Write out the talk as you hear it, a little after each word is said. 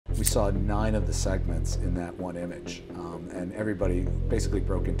saw 9 of the segments in that one image, and everybody basically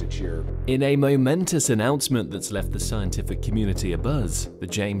broke into cheer. In a momentous announcement that's left the scientific community abuzz, the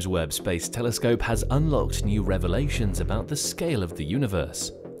James Webb Space Telescope has unlocked new revelations about the scale of the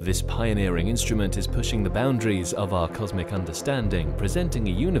universe. This pioneering instrument is pushing the boundaries of our cosmic understanding, presenting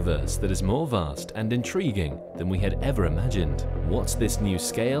a universe that is more vast and intriguing than we had ever imagined. What's this new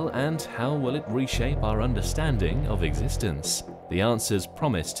scale, and how will it reshape our understanding of existence? The answers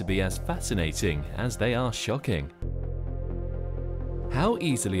promise to be as fascinating as they are shocking. How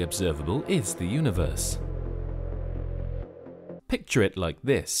easily observable is the universe? Picture it like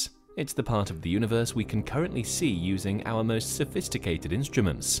this. It's the part of the universe we can currently see using our most sophisticated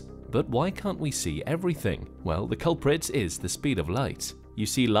instruments. But why can't we see everything? Well, the culprit is the speed of light. You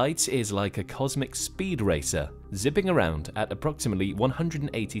see, light is like a cosmic speed racer, zipping around at approximately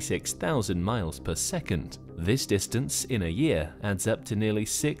 186,000 miles per second. This distance in a year adds up to nearly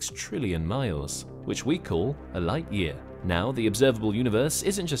 6 trillion miles, which we call a light year. Now, the observable universe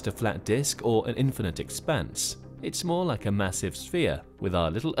isn't just a flat disk or an infinite expanse. It's more like a massive sphere, with our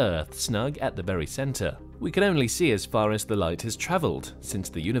little Earth snug at the very center. We can only see as far as the light has traveled since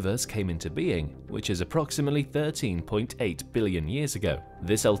the universe came into being, which is approximately 13.8 billion years ago.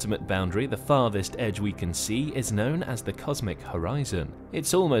 This ultimate boundary, the farthest edge we can see, is known as the cosmic horizon.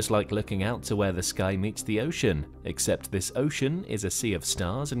 It's almost like looking out to where the sky meets the ocean, except this ocean is a sea of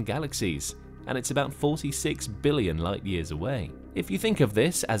stars and galaxies, and it's about 46 billion light years away. If you think of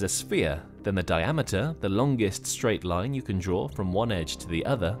this as a sphere, then the diameter, the longest straight line you can draw from one edge to the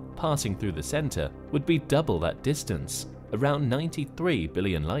other, passing through the center, would be double that distance, around 93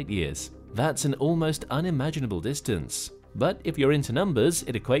 billion light years. That's an almost unimaginable distance. But if you're into numbers,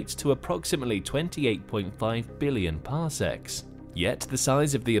 it equates to approximately 28.5 billion parsecs. Yet the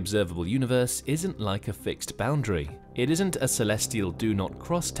size of the observable universe isn't like a fixed boundary. It isn't a celestial do not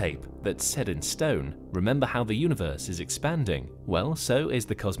cross tape that's set in stone. Remember how the universe is expanding? Well, so is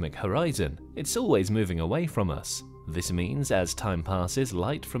the cosmic horizon. It's always moving away from us. This means as time passes,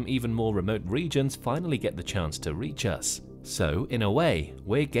 light from even more remote regions finally get the chance to reach us. So, in a way,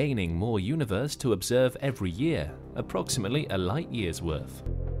 we're gaining more universe to observe every year, approximately a light year's worth.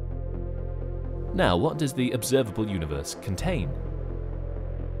 Now, what does the observable universe contain?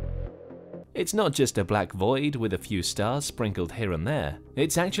 It's not just a black void with a few stars sprinkled here and there.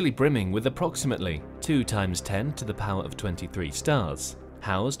 It's actually brimming with approximately 2 × 10 to the power of 23 stars,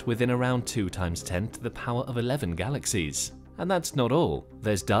 housed within around 2 × 10 to the power of 11 galaxies. And that's not all.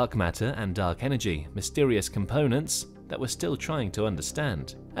 There's dark matter and dark energy, mysterious components that we're still trying to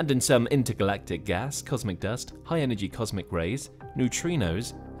understand. And in some intergalactic gas, cosmic dust, high-energy cosmic rays,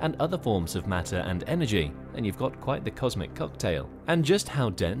 neutrinos, and other forms of matter and energy, and you've got quite the cosmic cocktail. And just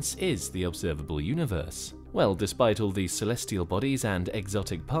how dense is the observable universe? Well, despite all these celestial bodies and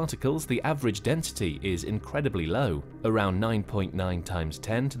exotic particles, the average density is incredibly low, around 9.9 ×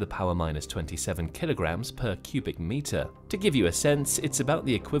 10 to the power minus 27 kilograms per cubic meter. To give you a sense, it's about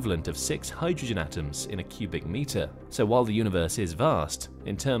the equivalent of 6 hydrogen atoms in a cubic meter. So while the universe is vast,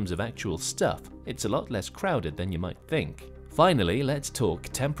 in terms of actual stuff, it's a lot less crowded than you might think. Finally, let's talk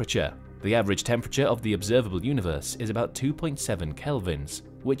temperature. The average temperature of the observable universe is about 2.7 kelvins,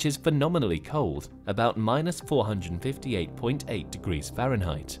 which is phenomenally cold, about minus 458.8 degrees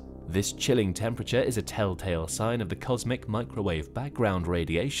Fahrenheit. This chilling temperature is a telltale sign of the cosmic microwave background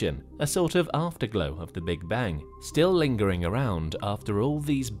radiation, a sort of afterglow of the Big Bang, still lingering around after all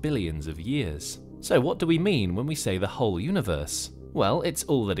these billions of years. So what do we mean when we say the whole universe? Well, it's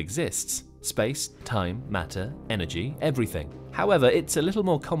all that exists. Space, time, matter, energy, everything. However, it's a little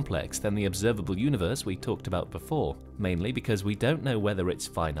more complex than the observable universe we talked about before, mainly because we don't know whether it's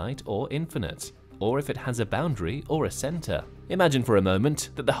finite or infinite, or if it has a boundary or a center. Imagine for a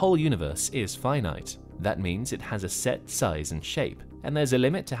moment that the whole universe is finite. That means it has a set size and shape, and there's a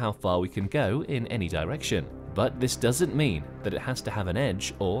limit to how far we can go in any direction. But this doesn't mean that it has to have an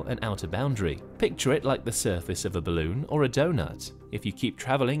edge or an outer boundary. Picture it like the surface of a balloon or a donut. If you keep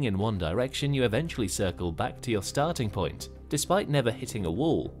traveling in one direction, you eventually circle back to your starting point, despite never hitting a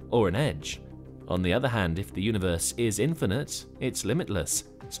wall or an edge. On the other hand, if the universe is infinite, it's limitless,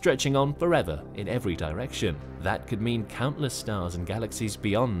 stretching on forever in every direction. That could mean countless stars and galaxies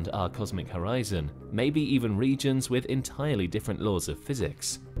beyond our cosmic horizon, maybe even regions with entirely different laws of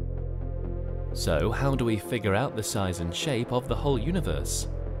physics. So how do we figure out the size and shape of the whole universe?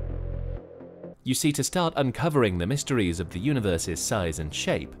 You see, to start uncovering the mysteries of the universe's size and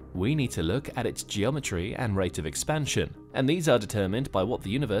shape, we need to look at its geometry and rate of expansion, and these are determined by what the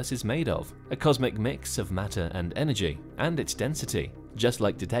universe is made of, a cosmic mix of matter and energy, and its density. Just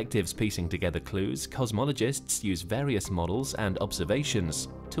like detectives piecing together clues, cosmologists use various models and observations,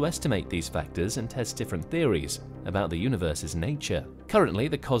 to estimate these factors and test different theories about the universe's nature. Currently,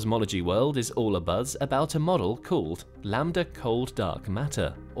 the cosmology world is all abuzz about a model called lambda cold dark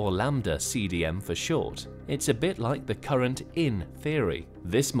matter, or lambda CDM for short. It's a bit like the current in theory.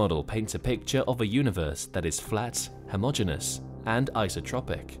 This model paints a picture of a universe that is flat, homogeneous, and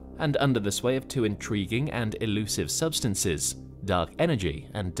isotropic, and under the sway of two intriguing and elusive substances, dark energy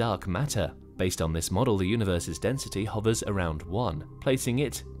and dark matter. Based on this model, the universe's density hovers around 1, placing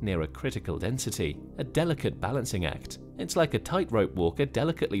it near a critical density, a delicate balancing act. It's like a tightrope walker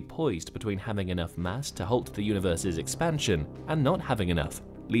delicately poised between having enough mass to halt the universe's expansion and not having enough,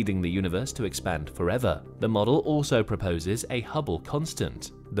 leading the universe to expand forever. The model also proposes a Hubble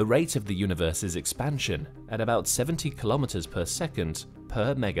constant, the rate of the universe's expansion, at about 70 kilometers per second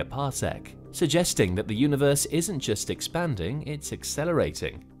per megaparsec, suggesting that the universe isn't just expanding, it's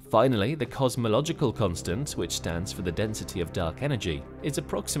accelerating. Finally, the cosmological constant, which stands for the density of dark energy, is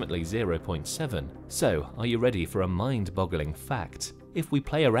approximately 0.7. So, are you ready for a mind-boggling fact? If we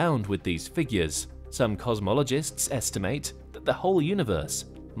play around with these figures, some cosmologists estimate that the whole universe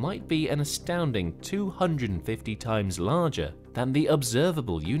might be an astounding 250 times larger than the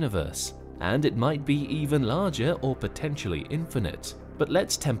observable universe, and it might be even larger or potentially infinite. But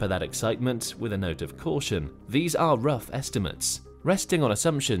let's temper that excitement with a note of caution. These are rough estimates, resting on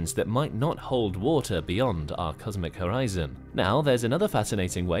assumptions that might not hold water beyond our cosmic horizon. Now, there's another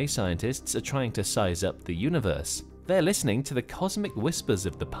fascinating way scientists are trying to size up the universe. They're listening to the cosmic whispers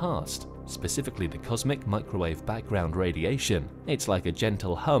of the past, specifically the cosmic microwave background radiation. It's like a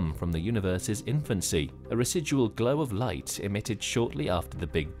gentle hum from the universe's infancy, a residual glow of light emitted shortly after the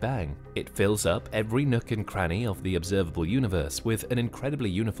Big Bang. It fills up every nook and cranny of the observable universe with an incredibly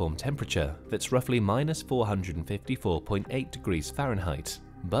uniform temperature that's roughly minus 454.8 degrees Fahrenheit.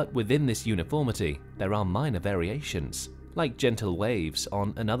 But within this uniformity, there are minor variations, like gentle waves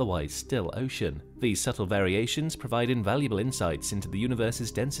on an otherwise still ocean. These subtle variations provide invaluable insights into the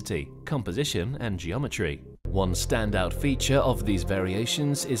universe's density, composition, and geometry. One standout feature of these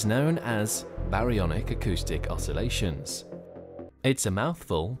variations is known as baryonic acoustic oscillations. It's a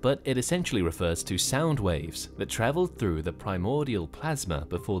mouthful, but it essentially refers to sound waves that traveled through the primordial plasma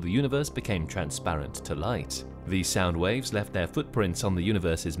before the universe became transparent to light. These sound waves left their footprints on the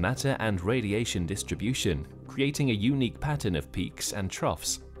universe's matter and radiation distribution, creating a unique pattern of peaks and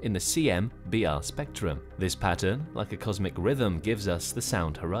troughs in the CM-BR spectrum. This pattern, like a cosmic rhythm, gives us the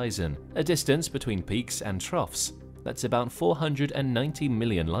sound horizon, a distance between peaks and troughs that's about 490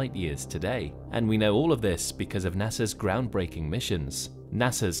 million light-years today. And we know all of this because of NASA's groundbreaking missions.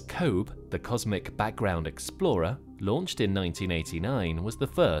 NASA's COBE, the Cosmic Background Explorer, launched in 1989, was the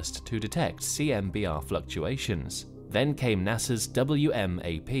first to detect CM-BR fluctuations. Then came NASA's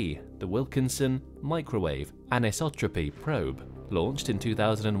WMAP, the Wilkinson Microwave Anisotropy Probe, launched in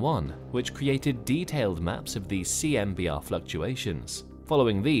 2001, which created detailed maps of these CM-BR fluctuations.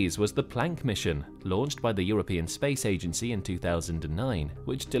 Following these was the Planck mission, launched by the European Space Agency in 2009,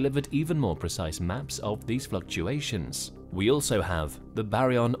 which delivered even more precise maps of these fluctuations. We also have the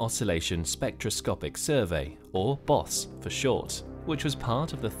Baryon Oscillation Spectroscopic Survey, or BOSS for short, which was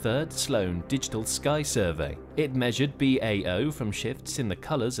part of the third Sloan Digital Sky Survey. It measured BAO from shifts in the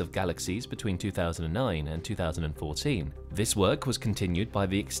colors of galaxies between 2009 and 2014. This work was continued by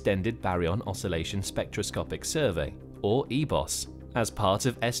the Extended Baryon Oscillation Spectroscopic Survey, or EBOSS, as part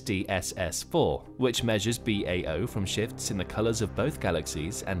of SDSS-4, which measures BAO from shifts in the colors of both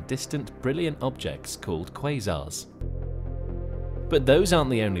galaxies and distant brilliant objects called quasars. But those aren't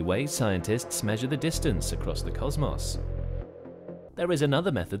the only ways scientists measure the distance across the cosmos. There is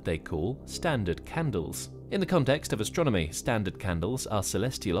another method they call standard candles. In the context of astronomy, standard candles are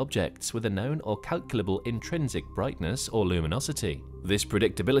celestial objects with a known or calculable intrinsic brightness or luminosity. This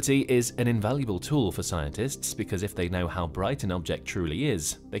predictability is an invaluable tool for scientists because if they know how bright an object truly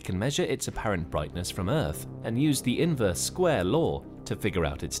is, they can measure its apparent brightness from Earth and use the inverse square law to figure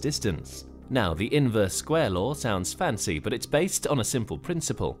out its distance. Now, the inverse square law sounds fancy, but it's based on a simple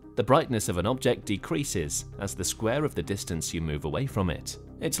principle. The brightness of an object decreases as the square of the distance you move away from it.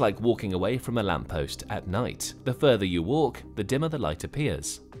 It's like walking away from a lamppost at night. The further you walk, the dimmer the light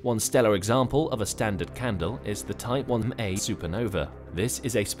appears. One stellar example of a standard candle is the Type 1a supernova. This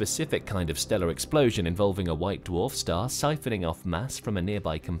is a specific kind of stellar explosion involving a white dwarf star siphoning off mass from a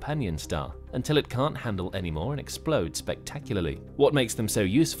nearby companion star until it can't handle anymore and explodes spectacularly. What makes them so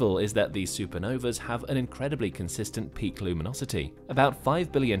useful is that these supernovas have an incredibly consistent peak luminosity, about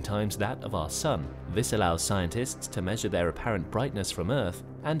 5 billion times that of our Sun. This allows scientists to measure their apparent brightness from Earth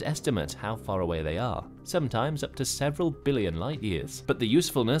and estimate how far away they are, sometimes up to several billion light-years. But the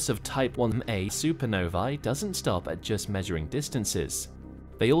usefulness of Type 1a supernovae doesn't stop at just measuring distances.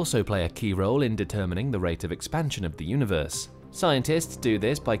 They also play a key role in determining the rate of expansion of the universe. Scientists do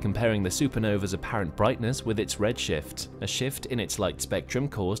this by comparing the supernova's apparent brightness with its redshift, a shift in its light spectrum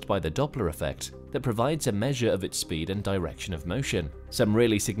caused by the Doppler effect that provides a measure of its speed and direction of motion. Some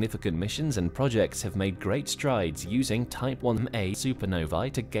really significant missions and projects have made great strides using Type 1a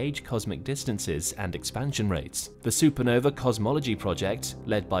supernovae to gauge cosmic distances and expansion rates. The Supernova Cosmology Project,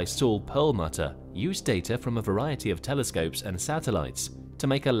 led by Saul Perlmutter, used data from a variety of telescopes and satellites to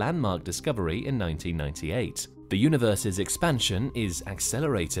make a landmark discovery in 1998. The universe's expansion is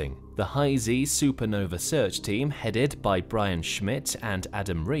accelerating. The High-Z Supernova Search Team, headed by Brian Schmidt and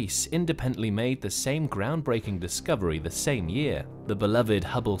Adam Rees, independently made the same groundbreaking discovery the same year. The beloved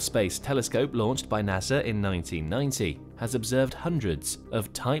Hubble Space Telescope, launched by NASA in 1990, has observed hundreds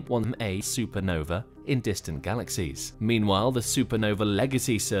of Type 1a supernova in distant galaxies. Meanwhile, the Supernova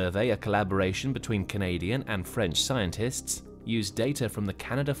Legacy Survey, a collaboration between Canadian and French scientists, used data from the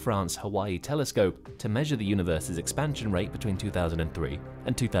Canada-France-Hawaii telescope to measure the universe's expansion rate between 2003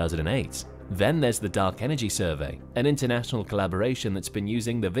 and 2008. Then there's the Dark Energy Survey, an international collaboration that's been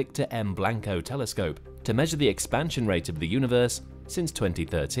using the Victor M. Blanco telescope to measure the expansion rate of the universe since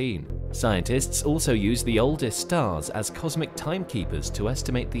 2013. Scientists also use the oldest stars as cosmic timekeepers to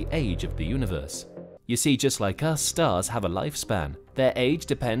estimate the age of the universe. You see, just like us, stars have a lifespan. Their age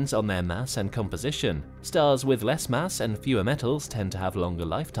depends on their mass and composition. Stars with less mass and fewer metals tend to have longer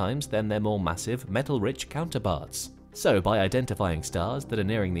lifetimes than their more massive, metal-rich counterparts. So, by identifying stars that are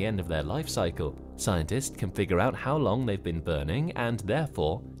nearing the end of their life cycle, scientists can figure out how long they've been burning and,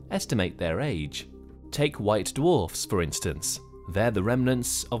 therefore, estimate their age. Take white dwarfs, for instance. They're the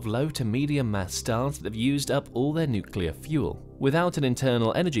remnants of low to medium mass stars that have used up all their nuclear fuel. Without an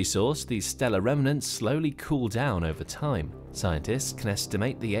internal energy source, these stellar remnants slowly cool down over time. Scientists can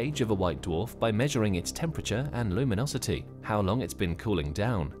estimate the age of a white dwarf by measuring its temperature and luminosity, how long it's been cooling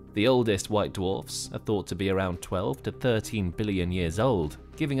down. The oldest white dwarfs are thought to be around 12 to 13 billion years old,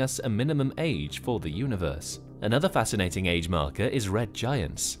 giving us a minimum age for the universe. Another fascinating age marker is red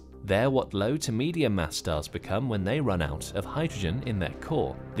giants. They're what low to medium mass stars become when they run out of hydrogen in their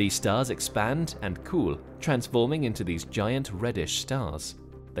core. These stars expand and cool, transforming into these giant reddish stars.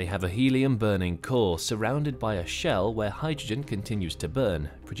 They have a helium-burning core surrounded by a shell where hydrogen continues to burn,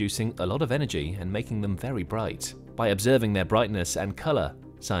 producing a lot of energy and making them very bright. By observing their brightness and color,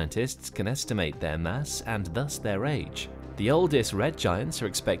 scientists can estimate their mass and thus their age. The oldest red giants are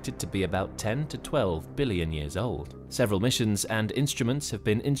expected to be about 10 to 12 billion years old. Several missions and instruments have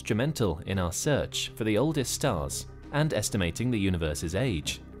been instrumental in our search for the oldest stars and estimating the universe's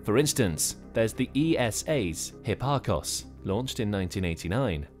age. For instance, there's the ESA's Hipparcos, launched in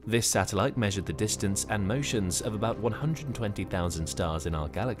 1989. This satellite measured the distance and motions of about 120,000 stars in our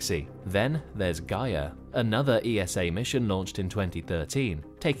galaxy. Then there's Gaia, another ESA mission launched in 2013,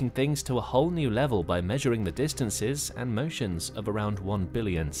 taking things to a whole new level by measuring the distances and motions of around 1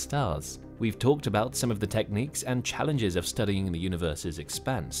 billion stars. We've talked about some of the techniques and challenges of studying the universe's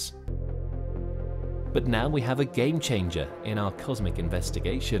expanse. But now we have a game changer in our cosmic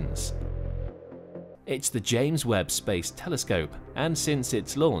investigations. It's the James Webb Space Telescope, and since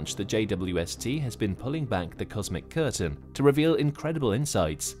its launch, the JWST has been pulling back the cosmic curtain to reveal incredible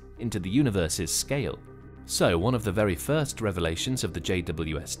insights into the universe's scale. So, one of the very first revelations of the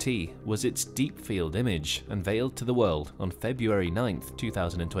JWST was its deep field image, unveiled to the world on February 9th,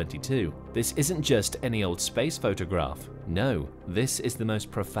 2022. This isn't just any old space photograph. No, this is the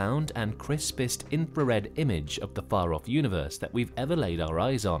most profound and crispest infrared image of the far-off universe that we've ever laid our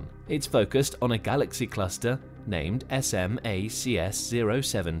eyes on. It's focused on a galaxy cluster named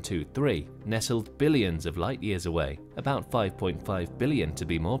SMACS0723, nestled billions of light years away, about 5.5 billion to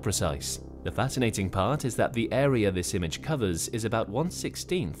be more precise. The fascinating part is that the area this image covers is about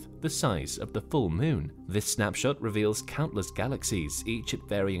 1/16th the size of the full moon. This snapshot reveals countless galaxies, each at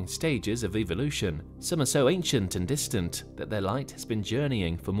varying stages of evolution. Some are so ancient and distant that their light has been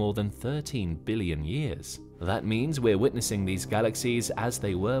journeying for more than 13 billion years. That means we're witnessing these galaxies as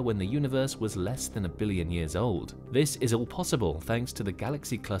they were when the universe was less than 1 billion years old. This is all possible thanks to the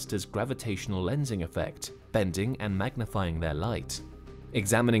galaxy cluster's gravitational lensing effect, bending and magnifying their light.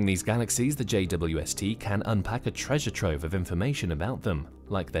 Examining these galaxies, the JWST can unpack a treasure trove of information about them,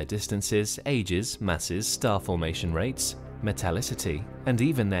 like their distances, ages, masses, star formation rates, metallicity, and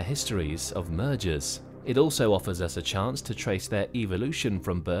even their histories of mergers. It also offers us a chance to trace their evolution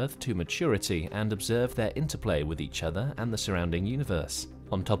from birth to maturity and observe their interplay with each other and the surrounding universe.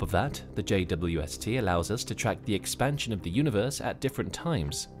 On top of that, the JWST allows us to track the expansion of the universe at different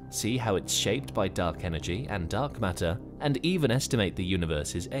times, see how it's shaped by dark energy and dark matter, and even estimate the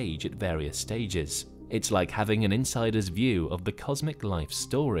universe's age at various stages. It's like having an insider's view of the cosmic life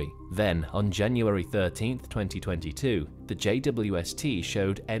story. Then, on January 13th, 2022, the JWST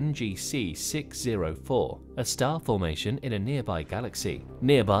showed NGC 604, a star formation in a nearby galaxy.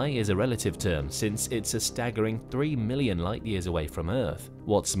 Nearby is a relative term since it's a staggering 3 million light-years away from Earth.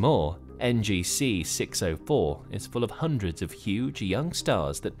 What's more, NGC 604 is full of hundreds of huge young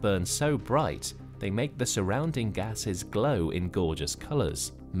stars that burn so bright they make the surrounding gases glow in gorgeous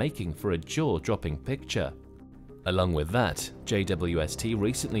colors, making for a jaw-dropping picture. Along with that, JWST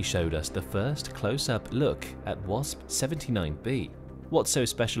recently showed us the first close-up look at WSP-79b. What's so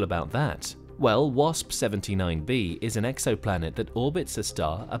special about that? Well, WSP-79b is an exoplanet that orbits a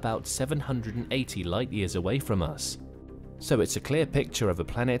star about 780 light-years away from us. So it's a clear picture of a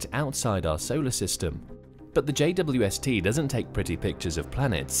planet outside our solar system. But the JWST doesn't take pretty pictures of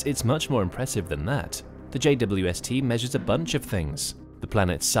planets, it's much more impressive than that. The JWST measures a bunch of things: the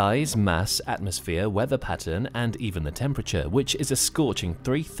planet's size, mass, atmosphere, weather pattern, and even the temperature, which is a scorching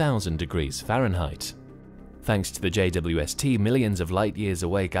 3,000 degrees Fahrenheit. Thanks to the JWST, millions of light-years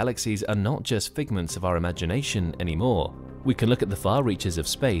away galaxies are not just figments of our imagination anymore. We can look at the far reaches of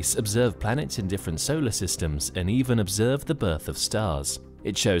space, observe planets in different solar systems, and even observe the birth of stars.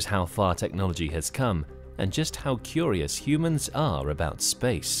 It shows how far technology has come, and just how curious humans are about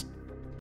space.